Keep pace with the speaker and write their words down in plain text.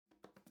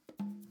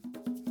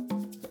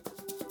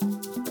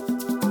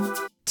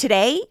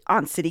Today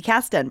on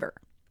CityCast Denver.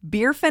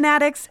 Beer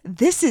fanatics,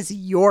 this is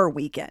your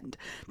weekend.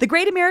 The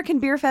Great American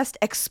Beer Fest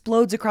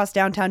explodes across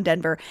downtown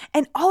Denver,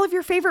 and all of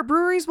your favorite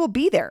breweries will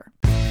be there.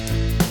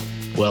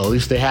 Well, at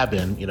least they have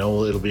been. You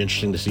know, it'll be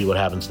interesting to see what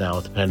happens now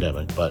with the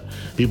pandemic. But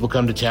people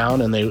come to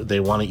town and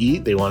they want to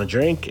eat, they want to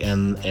drink,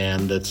 and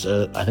it's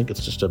I think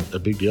it's just a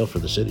big deal for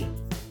the city.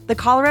 The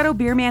Colorado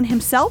beer man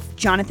himself,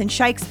 Jonathan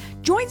Shikes,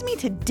 joins me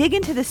to dig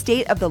into the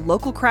state of the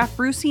local craft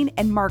brew scene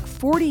and mark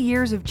 40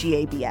 years of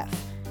GABF.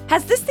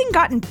 Has this thing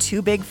gotten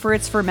too big for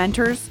its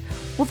fermenters?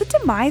 Will the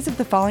demise of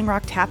the Falling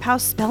Rock Tap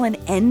House spell an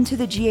end to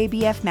the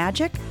GABF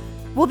magic?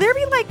 Will there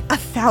be like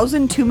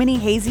 1,000 too many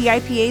hazy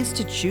IPAs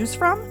to choose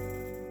from?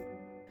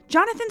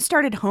 Jonathan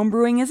started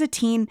homebrewing as a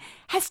teen,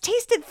 has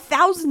tasted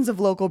thousands of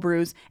local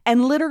brews,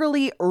 and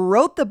literally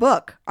wrote the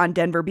book on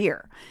Denver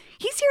beer.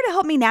 He's here to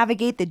help me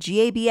navigate the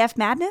GABF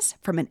madness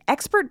from an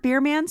expert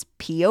beer man's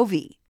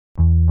POV.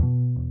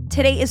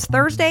 Today is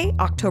Thursday,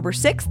 October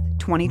 6th,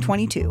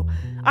 2022.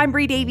 I'm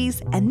Bree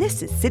Davies, and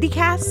this is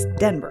CityCast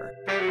Denver.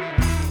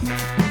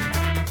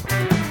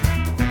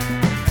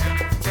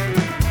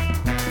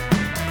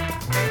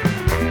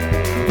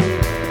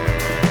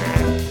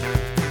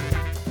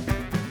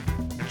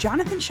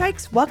 Jonathan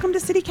Shikes, welcome to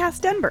CityCast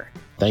Denver.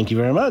 Thank you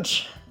very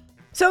much.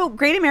 So,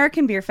 Great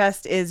American Beer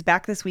Fest is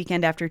back this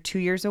weekend after 2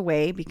 years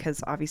away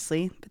because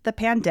obviously the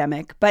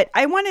pandemic. But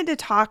I wanted to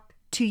talk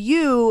to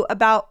you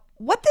about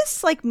what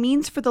this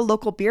means for the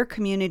local beer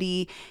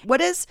community.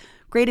 What does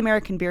Great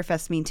American Beer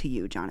Fest mean to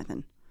you,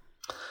 Jonathan?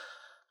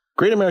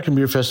 Great American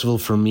Beer Festival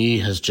for me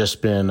has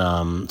just been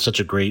such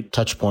a great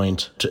touch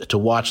point to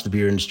watch the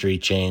beer industry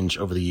change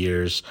over the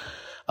years.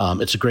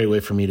 It's a great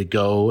way for me to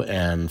go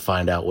and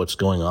find out what's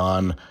going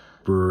on,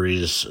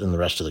 breweries in the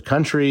rest of the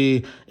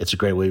country. It's a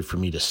great way for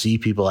me to see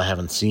people I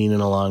haven't seen in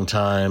a long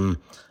time.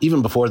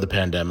 Even before the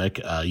pandemic,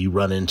 you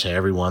run into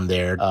everyone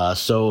there.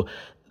 So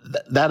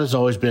that has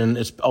always been,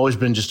 it's always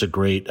been just a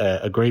great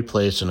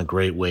place and a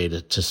great way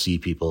to see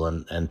people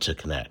and to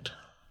connect.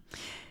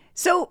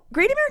 So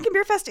Great American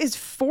Beer Fest is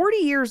 40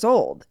 years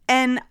old.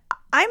 And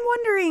I'm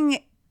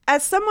wondering,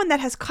 as someone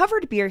that has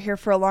covered beer here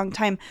for a long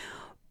time,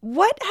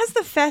 what has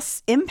the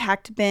fest's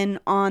impact been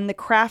on the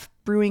craft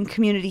brewing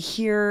community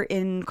here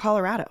in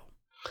Colorado?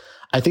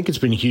 I think it's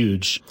been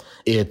huge.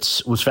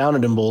 It was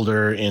founded in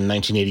Boulder in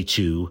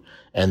 1982,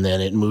 and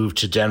then it moved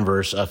to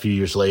Denver a few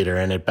years later,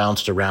 and it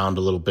bounced around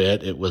a little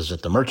bit. It was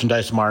at the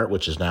Merchandise Mart,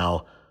 which is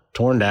now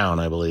torn down,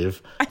 I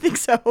believe. I think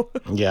so.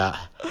 Yeah.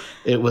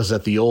 It was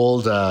at the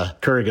old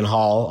Currigan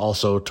Hall,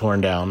 also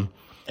torn down,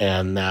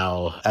 and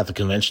now at the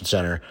Convention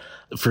Center.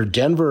 For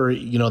Denver,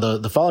 you know,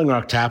 the Falling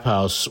Rock Tap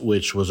House,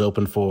 which was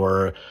open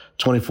for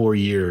 24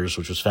 years,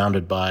 which was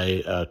founded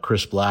by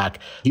Chris Black,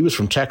 he was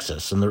from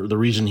Texas. And the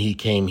reason he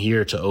came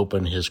here to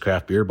open his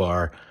craft beer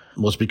bar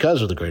was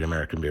because of the Great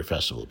American Beer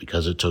Festival,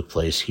 because it took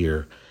place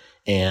here.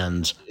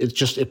 And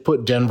it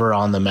put Denver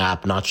on the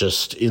map, not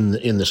just in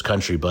this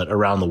country, but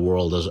around the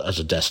world as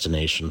a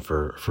destination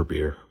for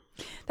beer.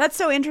 That's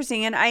so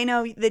interesting. And I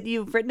know that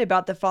you've written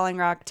about the Falling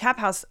Rock Tap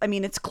House. I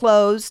mean, it's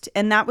closed.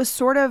 And that was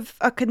sort of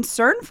a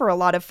concern for a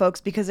lot of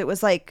folks because it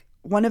was like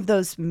one of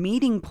those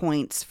meeting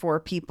points for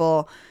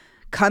people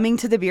coming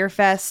to the beer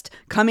fest,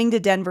 coming to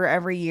Denver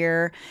every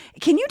year.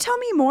 Can you tell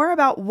me more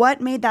about what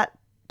made that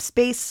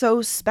space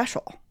so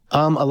special?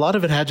 A lot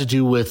of it had to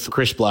do with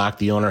Chris Black,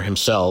 the owner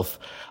himself.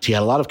 He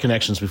had a lot of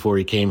connections before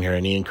he came here,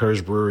 and he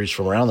encouraged breweries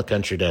from around the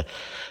country to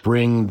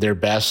bring their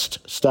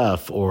best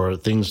stuff or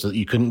things that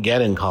you couldn't get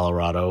in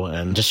Colorado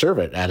and to serve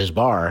it at his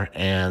bar,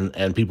 and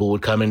people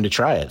would come in to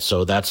try it.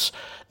 So that's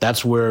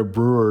where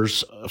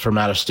brewers from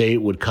out of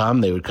state would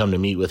come. They would come to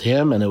meet with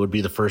him, and it would be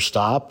the first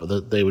stop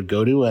that they would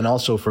go to. And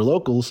also for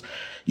locals,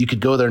 you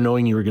could go there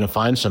knowing you were going to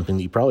find something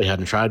that you probably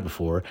hadn't tried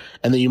before,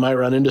 and that you might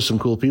run into some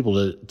cool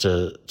people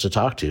to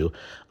talk to.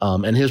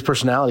 And his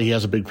personality, he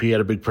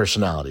had a big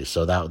personality.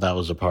 So that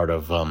was a part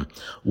of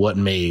what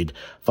made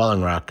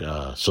Falling Rock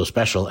so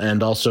special.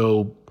 And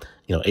also,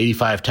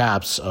 85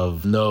 taps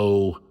of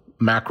no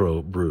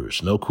macro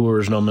brews, no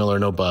Coors, no Miller,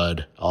 no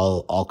Bud,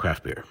 all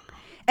craft beer.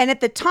 And at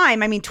the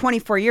time,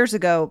 24 years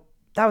ago,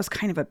 that was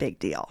kind of a big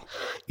deal.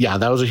 Yeah,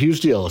 that was a huge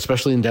deal,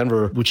 especially in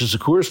Denver, which is a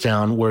Coors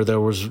town where there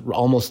was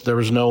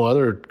no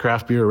other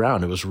craft beer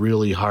around. It was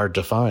really hard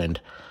to find.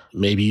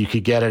 Maybe you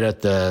could get it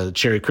at the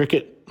Cherry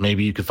Cricket.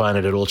 Maybe you could find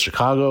it at Old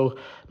Chicago.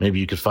 Maybe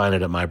you could find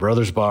it at my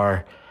brother's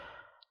bar.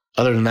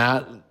 Other than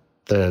that,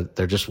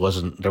 there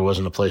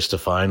wasn't a place to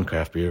find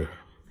craft beer.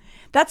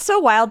 That's so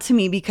wild to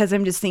me because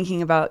I'm just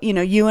thinking about,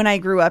 you and I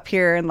grew up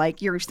here and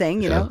like you were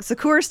saying, it's a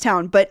Coors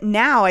town. But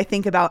now I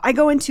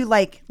go into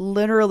like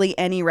literally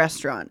any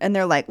restaurant and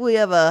they're like, we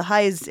have a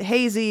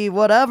hazy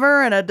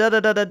whatever and a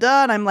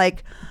da-da-da-da-da. And I'm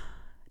like,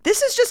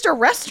 this is just a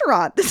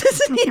restaurant. This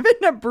isn't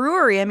even a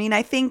brewery.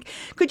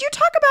 Could you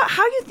talk about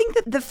how you think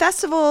that the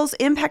festival's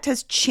impact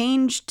has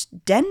changed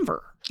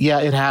Denver? Yeah,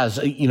 it has.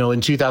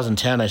 In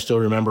 2010, I still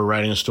remember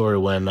writing a story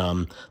when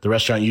the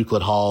restaurant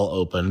Euclid Hall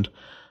opened,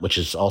 which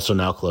is also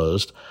now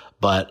closed.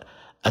 But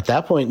at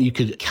that point, you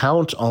could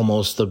count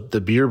almost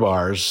the beer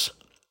bars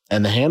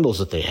and the handles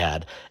that they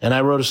had. And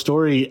I wrote a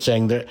story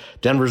saying that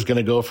Denver's going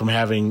to go from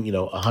having,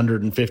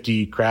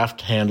 150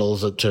 craft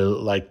handles to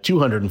like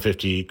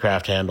 250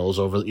 craft handles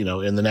over,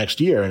 in the next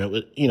year. And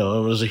it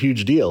was a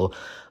huge deal,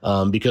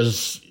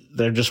 because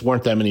there just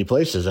weren't that many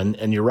places.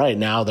 And you're right.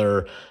 Now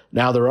there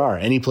are.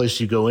 Any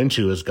place you go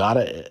into has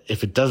gotta,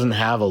 if it doesn't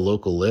have a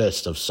local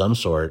list of some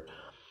sort,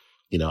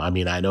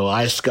 I know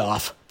I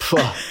scoff.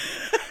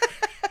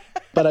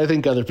 But I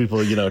think other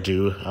people,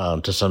 do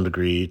to some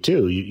degree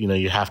too.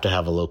 You have to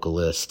have a local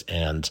list,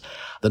 and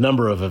the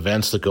number of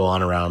events that go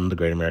on around the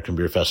Great American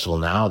Beer Festival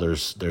now.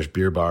 There's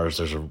beer bars.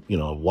 There's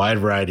a wide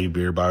variety of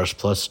beer bars,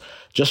 plus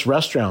just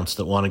restaurants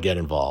that want to get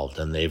involved,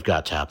 and they've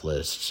got tap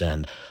lists,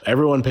 and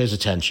everyone pays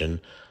attention.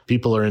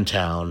 People are in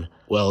town.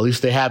 Well, at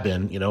least they have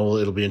been.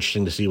 It'll be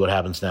interesting to see what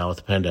happens now with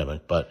the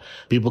pandemic. But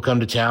people come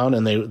to town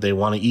and they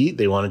want to eat,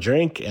 they want to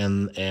drink,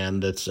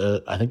 and it's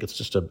I think it's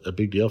just a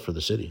big deal for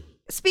the city.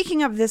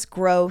 Speaking of this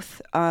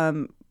growth,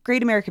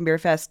 Great American Beer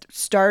Fest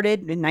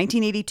started in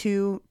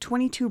 1982,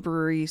 22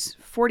 breweries,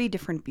 40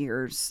 different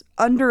beers,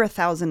 under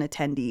 1,000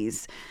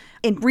 attendees.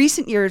 In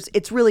recent years,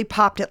 it's really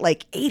popped at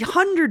like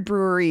 800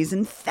 breweries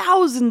and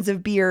thousands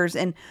of beers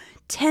and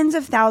tens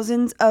of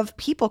thousands of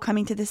people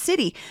coming to the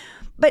city.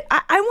 But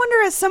I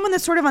wonder, as someone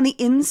that's sort of on the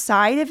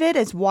inside of it,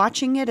 as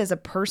watching it as a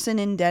person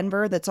in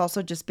Denver that's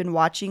also just been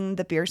watching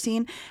the beer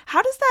scene,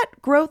 how does that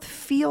growth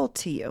feel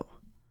to you?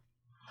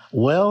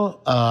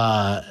 Well,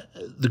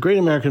 the Great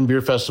American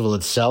Beer Festival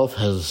itself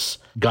has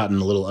gotten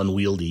a little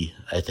unwieldy,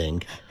 I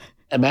think.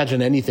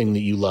 Imagine anything that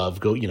you love,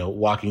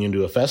 walking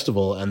into a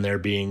festival and there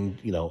being,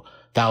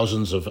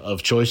 thousands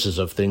of choices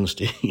of things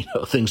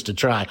to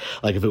try.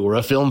 Like if it were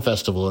a film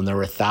festival and there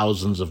were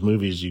thousands of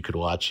movies you could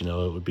watch,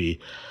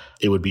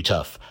 it would be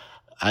tough.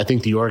 I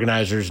think the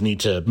organizers need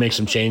to make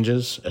some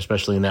changes,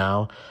 especially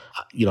now.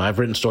 I've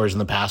written stories in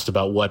the past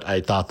about what I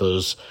thought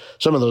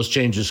some of those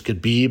changes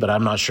could be, but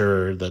I'm not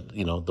sure that,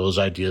 those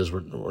ideas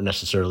were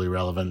necessarily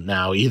relevant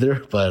now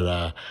either.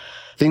 But,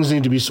 things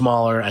need to be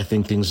smaller. I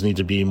think things need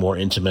to be more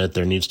intimate.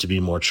 There needs to be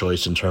more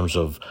choice in terms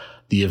of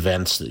the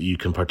events that you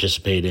can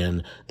participate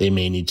in. They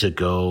may need to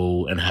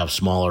go and have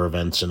smaller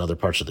events in other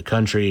parts of the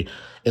country.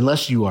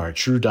 Unless you are a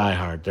true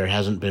diehard, there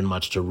hasn't been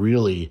much to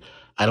really,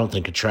 I don't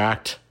think,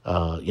 attract,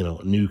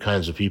 new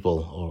kinds of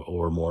people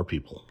or more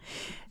people.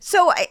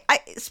 So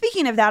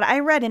speaking of that, I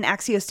read in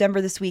Axios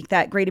Denver this week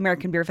that Great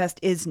American Beer Fest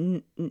is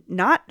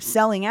not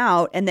selling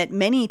out, and that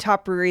many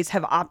top breweries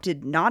have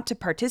opted not to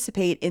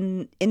participate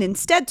in and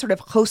instead sort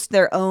of host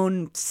their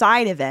own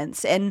side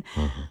events. And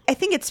I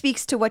think it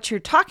speaks to what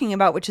you're talking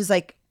about, which is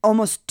like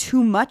almost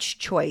too much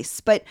choice.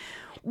 But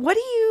what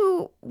do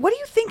you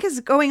think is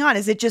going on?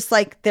 Is it just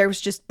like they've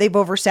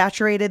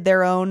oversaturated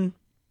their own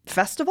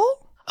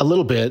festival? A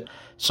little bit.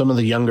 Some of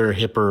the younger,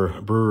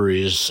 hipper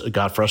breweries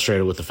got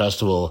frustrated with the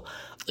festival,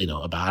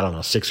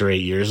 about, 6 or 8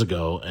 years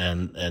ago,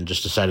 and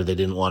just decided they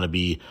didn't want to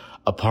be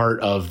a part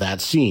of that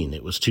scene.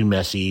 It was too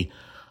messy.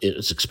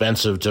 It's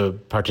expensive to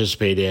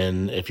participate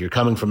in. If you're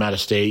coming from out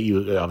of state,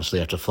 you obviously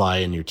have to fly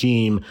in your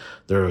team.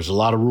 There's a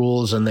lot of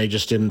rules, and they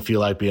just didn't feel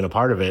like being a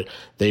part of it.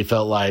 They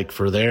felt like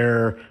for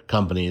their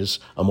companies,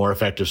 a more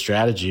effective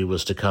strategy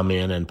was to come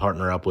in and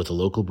partner up with a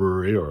local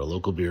brewery or a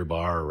local beer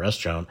bar or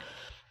restaurant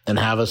and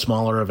have a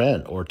smaller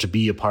event, or to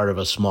be a part of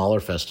a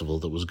smaller festival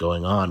that was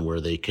going on where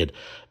they could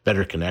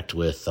better connect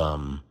with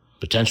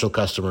potential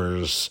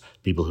customers,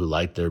 people who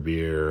like their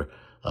beer,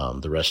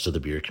 the rest of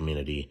the beer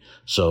community.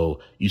 So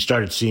you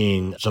started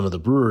seeing some of the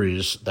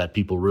breweries that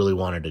people really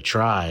wanted to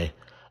try,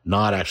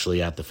 not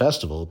actually at the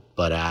festival,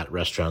 but at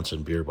restaurants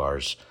and beer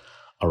bars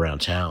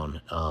around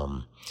town.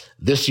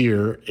 This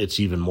year, it's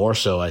even more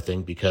so, I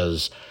think,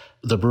 because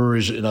the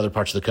breweries in other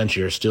parts of the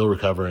country are still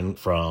recovering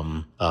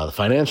from the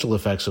financial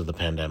effects of the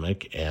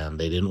pandemic, and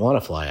they didn't want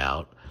to fly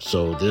out.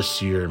 So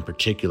this year in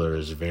particular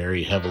is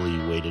very heavily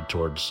weighted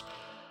towards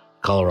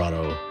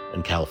Colorado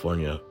and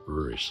California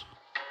breweries.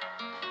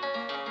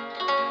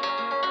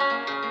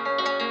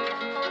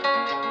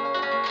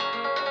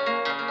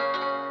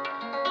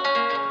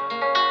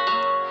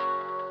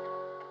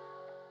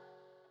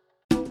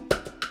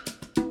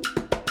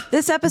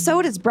 This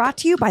episode is brought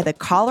to you by the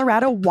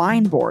Colorado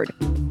Wine Board.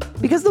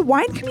 Because the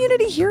wine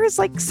community here is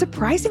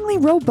surprisingly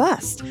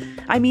robust.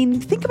 I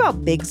mean, think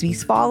about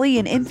Bigsby's Folly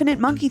and Infinite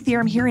Monkey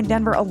Theorem here in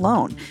Denver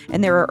alone,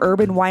 and there are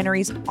urban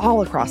wineries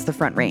all across the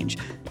Front Range.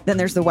 Then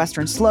there's the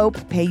Western Slope,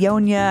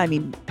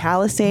 Paonia,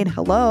 Palisade.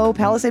 Hello,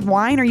 Palisade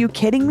wine, are you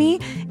kidding me?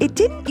 It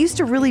didn't used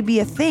to really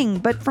be a thing,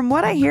 but from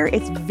what I hear,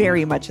 it's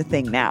very much a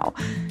thing now.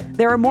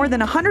 There are more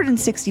than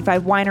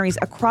 165 wineries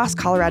across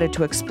Colorado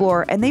to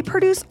explore, and they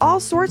produce all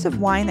sorts of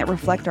wine that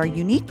reflect our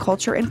unique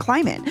culture and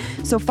climate.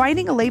 So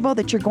finding a label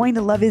that you're going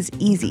to love is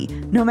easy,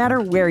 no matter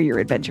where your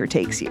adventure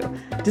takes you.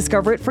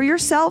 Discover it for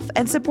yourself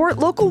and support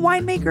local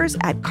winemakers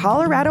at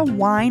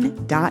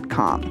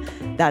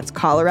coloradowine.com. That's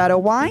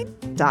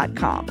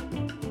coloradowine.com.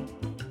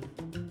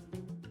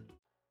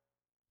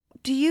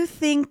 Do you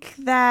think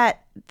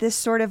that this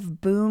sort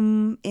of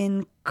boom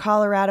in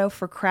Colorado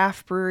for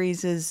craft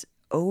breweries is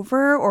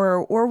over,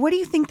 or what do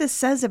you think this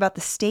says about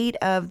the state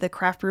of the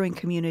craft brewing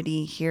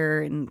community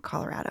here in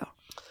Colorado?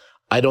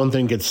 I don't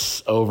think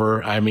it's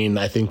over. I mean,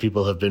 I think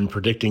people have been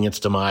predicting its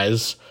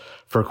demise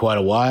for quite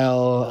a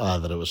while,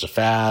 that it was a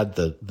fad,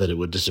 that it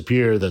would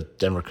disappear, that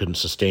Denver couldn't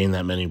sustain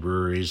that many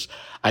breweries.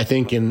 I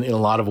think in a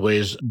lot of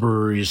ways,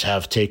 breweries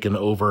have taken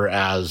over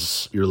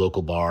as your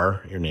local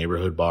bar, your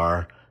neighborhood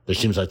bar. There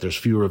seems like there's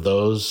fewer of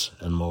those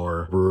and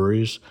more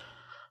breweries.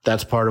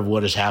 That's part of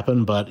what has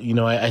happened. But,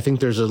 I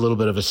think there's a little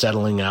bit of a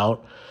settling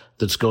out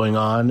that's going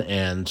on,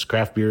 and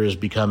craft beer is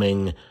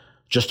becoming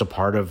just a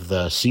part of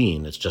the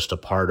scene. It's just a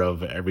part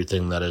of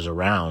everything that is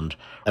around.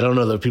 I don't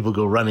know that people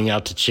go running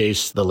out to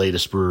chase the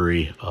latest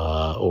brewery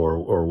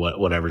or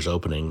whatever's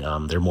opening.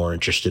 They're more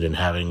interested in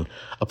having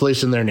a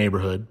place in their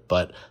neighborhood,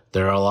 but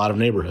there are a lot of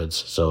neighborhoods.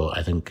 So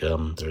I think there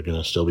are going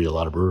to still be a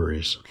lot of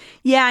breweries.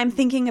 Yeah, I'm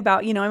thinking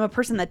about, I'm a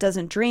person that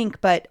doesn't drink,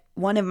 but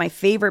one of my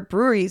favorite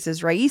breweries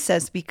is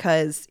Raíces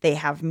because they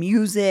have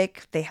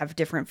music, they have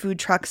different food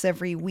trucks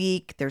every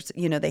week. There's,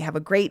 they have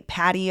a great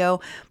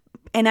patio.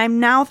 And I'm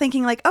now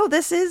thinking like, oh,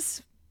 this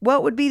is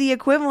what would be the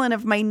equivalent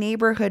of my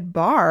neighborhood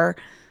bar,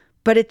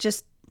 but it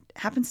just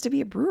happens to be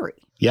a brewery.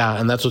 Yeah,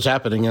 and that's what's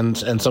happening. And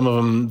some of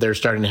them, they're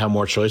starting to have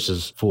more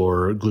choices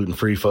for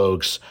gluten-free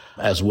folks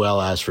as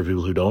well as for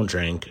people who don't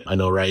drink. I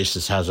know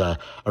Raíces has a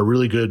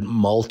really good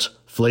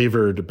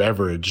malt-flavored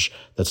beverage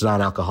that's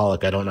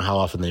non-alcoholic. I don't know how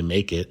often they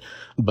make it,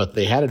 but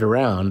they had it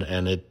around,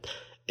 and it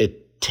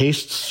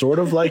tastes sort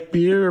of like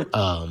beer.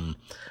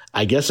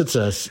 I guess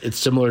it's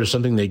similar to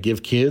something they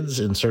give kids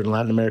in certain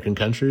Latin American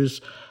countries.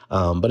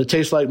 But it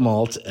tastes like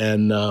malt,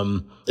 and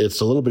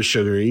it's a little bit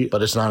sugary,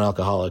 but it's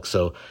non-alcoholic.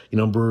 So,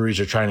 breweries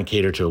are trying to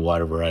cater to a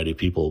wider variety of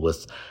people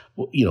with,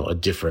 a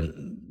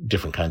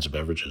different kinds of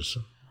beverages.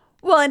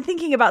 Well, and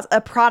thinking about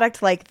a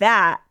product like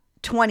that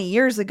 20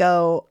 years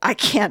ago, I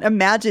can't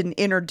imagine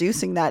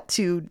introducing that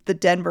to the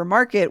Denver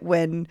market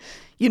when,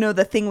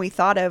 the thing we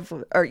thought of,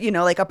 or,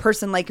 like a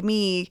person like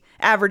me,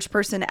 average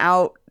person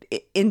out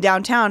in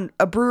downtown,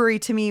 a brewery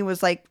to me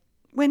was like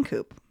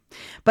Wynkoop.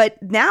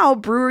 But now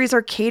breweries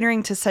are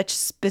catering to such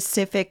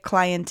specific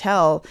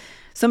clientele.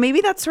 So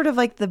maybe that's sort of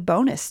like the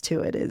bonus to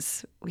it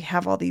is we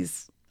have all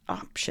these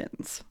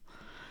options.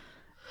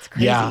 It's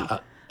crazy. Yeah,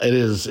 it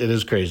is. It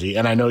is crazy.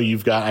 And I know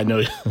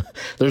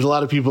there's a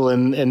lot of people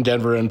in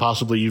Denver, and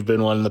possibly you've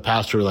been one in the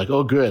past who are like,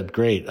 oh, good,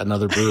 great.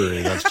 Another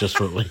brewery. That's just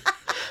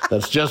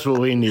what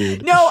we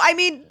need. No, I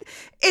mean,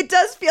 it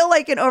does feel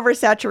like an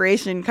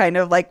oversaturation, kind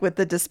of like with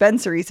the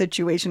dispensary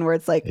situation where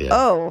it's like,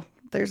 oh,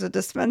 there's a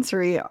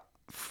dispensary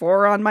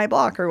 4 on my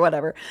block or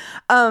whatever.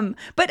 But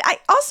I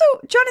also,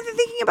 Jonathan,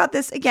 thinking about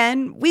this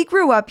again, we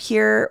grew up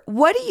here.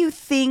 What do you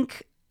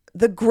think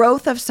the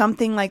growth of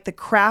something like the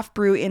craft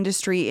brew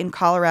industry in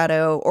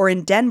Colorado or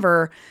in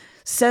Denver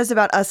says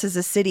about us as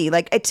a city?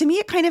 Like, to me,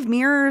 it kind of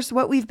mirrors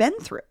what we've been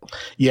through.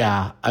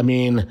 Yeah. I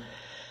mean,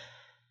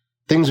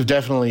 things have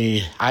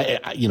definitely,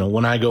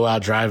 when I go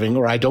out driving,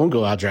 or I don't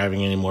go out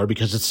driving anymore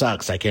because it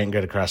sucks. I can't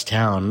get across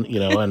town,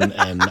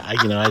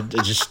 I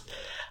just,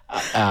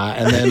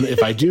 and then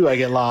if I do, I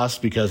get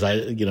lost because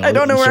I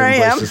don't know where I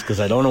am. Because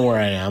I don't know where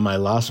I am. I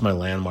lost my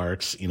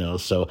landmarks,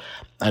 so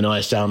I know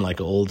I sound like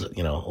an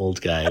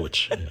old guy,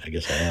 which I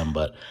guess I am.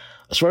 But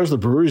as far as the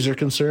breweries are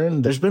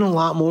concerned, there's been a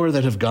lot more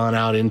that have gone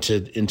out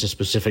into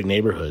specific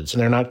neighborhoods,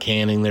 and they're not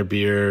canning their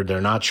beer.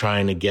 They're not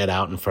trying to get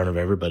out in front of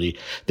everybody.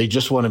 They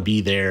just want to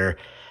be there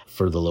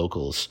for the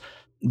locals.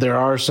 There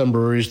are some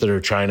breweries that are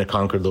trying to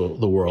conquer the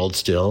world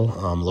still,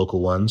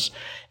 local ones,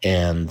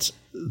 and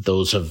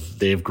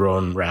they've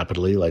grown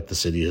rapidly, like the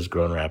city has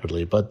grown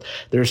rapidly, but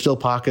there are still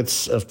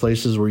pockets of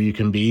places where you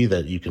can be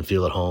that you can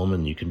feel at home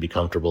and you can be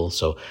comfortable.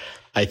 So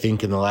I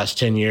think in the last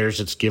 10 years,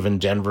 it's given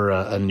Denver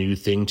a new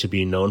thing to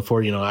be known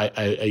for.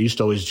 I used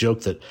to always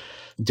joke that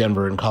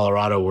Denver and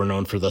Colorado were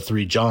known for the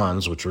 3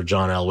 Johns, which were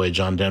John Elway,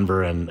 John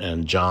Denver,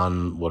 and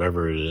John,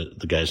 whatever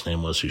the guy's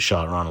name was who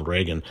shot Ronald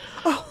Reagan.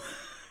 Oh.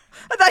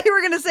 I thought you were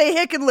going to say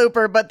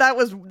Hickenlooper, but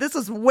this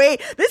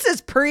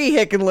is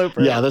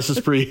pre-Hickenlooper. Yeah, this is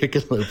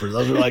pre-Hickenlooper.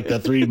 Those are like the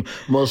 3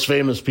 most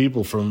famous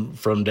people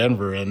from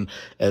Denver. And,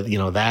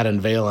 that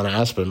and Vail and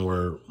Aspen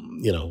were,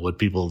 what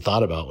people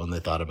thought about when they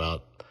thought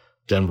about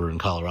Denver and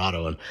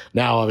Colorado. And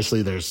now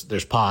obviously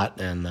there's pot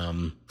and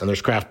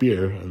there's craft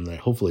beer, and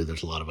hopefully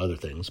there's a lot of other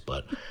things,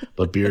 but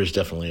beer is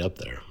definitely up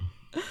there.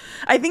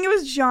 I think it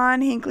was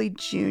John Hinckley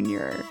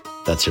Jr.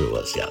 That's who it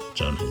was. Yeah,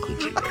 John Hinckley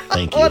Jr.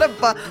 Thank you.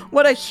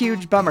 What a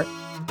huge bummer.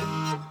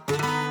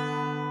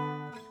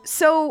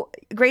 So,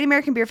 Great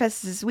American Beer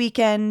Fest is this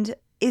weekend.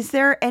 Is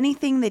there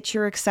anything that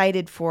you're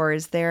excited for?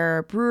 Is there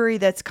a brewery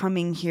that's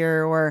coming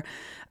here, or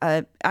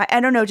I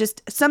don't know,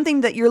 just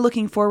something that you're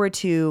looking forward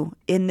to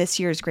in this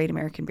year's Great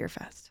American Beer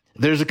Fest?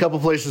 There's a couple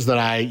places that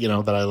I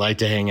like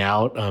to hang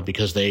out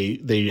because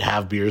they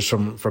have beers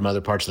from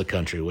other parts of the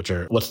country, which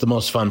are what's the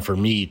most fun for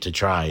me to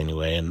try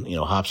anyway. And,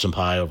 Hops and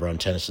Pie over on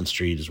Tennyson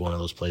Street is one of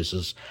those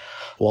places.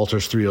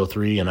 Walters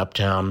 303 in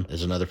Uptown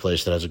is another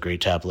place that has a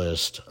great tap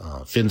list.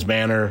 Finn's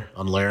Manor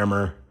on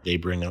Larimer, they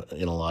bring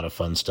in a lot of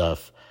fun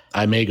stuff.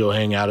 I may go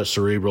hang out at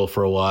Cerebral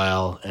for a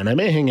while, and I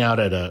may hang out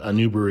at a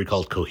new brewery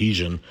called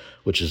Cohesion,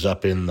 which is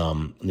up in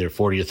near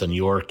 40th and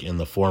York in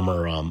the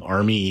former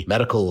Army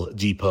Medical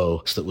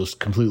Depot that was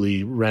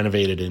completely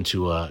renovated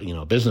into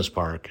a business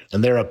park.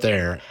 And they're up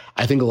there.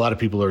 I think a lot of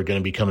people are going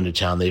to be coming to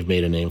town. They've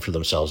made a name for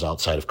themselves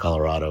outside of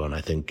Colorado, and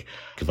I think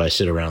if I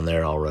sit around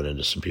there, I'll run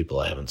into some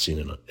people I haven't seen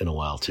in a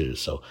while too.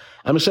 So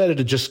I'm excited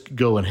to just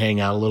go and hang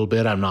out a little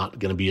bit. I'm not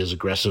going to be as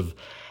aggressive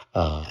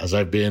as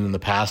I've been in the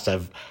past.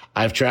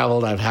 I've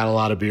traveled. I've had a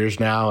lot of beers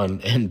now,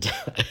 and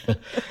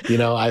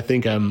I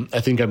think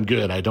I'm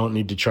good. I don't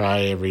need to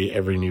try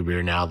every new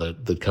beer now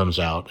that comes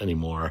out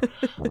anymore.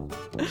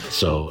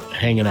 So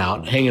hanging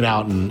out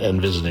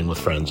and visiting with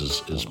friends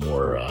is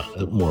more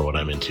what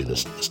I'm into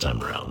this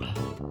time around.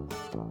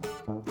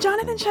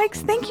 Jonathan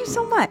Shikes, thank you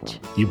so much.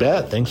 You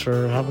bet. Thanks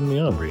for having me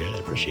on, Bria. I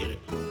appreciate it.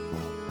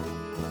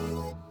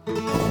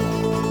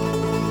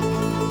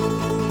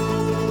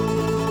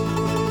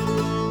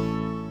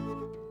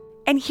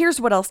 And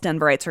here's what else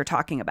Denverites are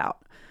talking about.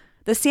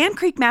 The Sand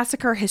Creek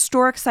Massacre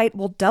Historic Site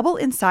will double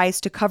in size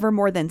to cover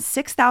more than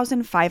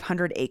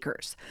 6,500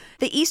 acres.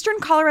 The Eastern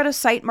Colorado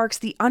site marks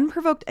the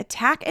unprovoked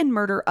attack and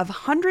murder of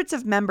hundreds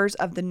of members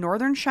of the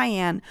Northern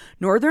Cheyenne,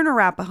 Northern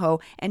Arapaho,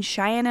 and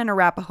Cheyenne and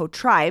Arapaho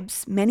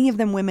tribes, many of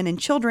them women and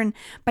children,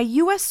 by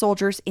U.S.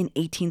 soldiers in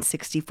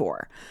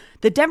 1864.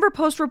 The Denver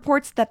Post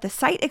reports that the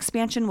site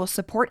expansion will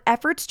support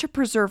efforts to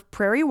preserve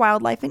prairie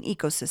wildlife and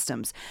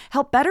ecosystems,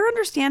 help better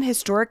understand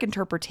historic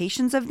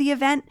interpretations of the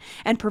event,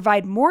 and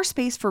provide more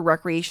space for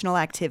recreational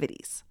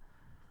activities.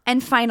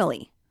 And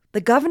finally,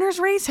 the governor's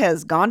race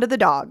has gone to the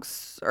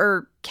dogs,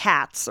 or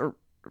cats, or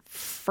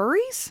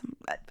furries?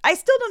 I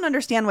still don't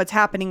understand what's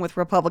happening with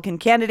Republican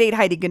candidate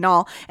Heidi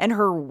Ganahl and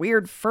her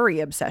weird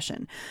furry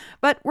obsession.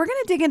 But we're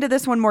going to dig into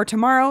this one more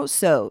tomorrow,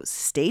 so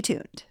stay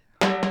tuned.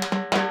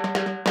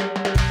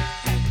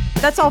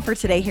 That's all for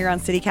today here on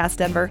CityCast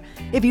Denver.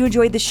 If you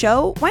enjoyed the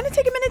show, why not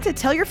take a minute to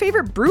tell your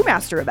favorite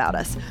brewmaster about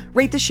us?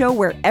 Rate the show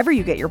wherever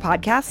you get your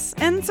podcasts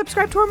and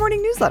subscribe to our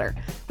morning newsletter.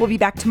 We'll be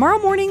back tomorrow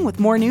morning with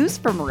more news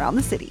from around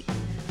the city.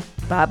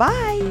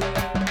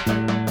 Bye-bye.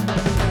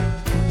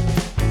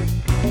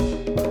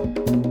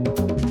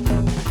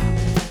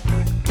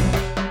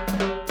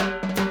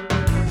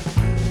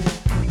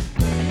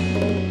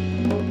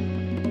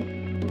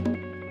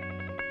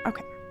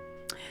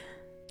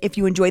 If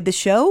you enjoyed the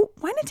show,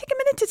 why not take a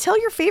minute to tell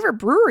your favorite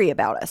brewery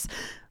about us?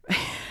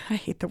 I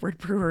hate the word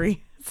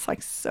brewery.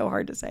 It's so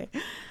hard to say.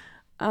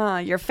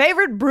 Your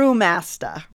favorite brewmaster.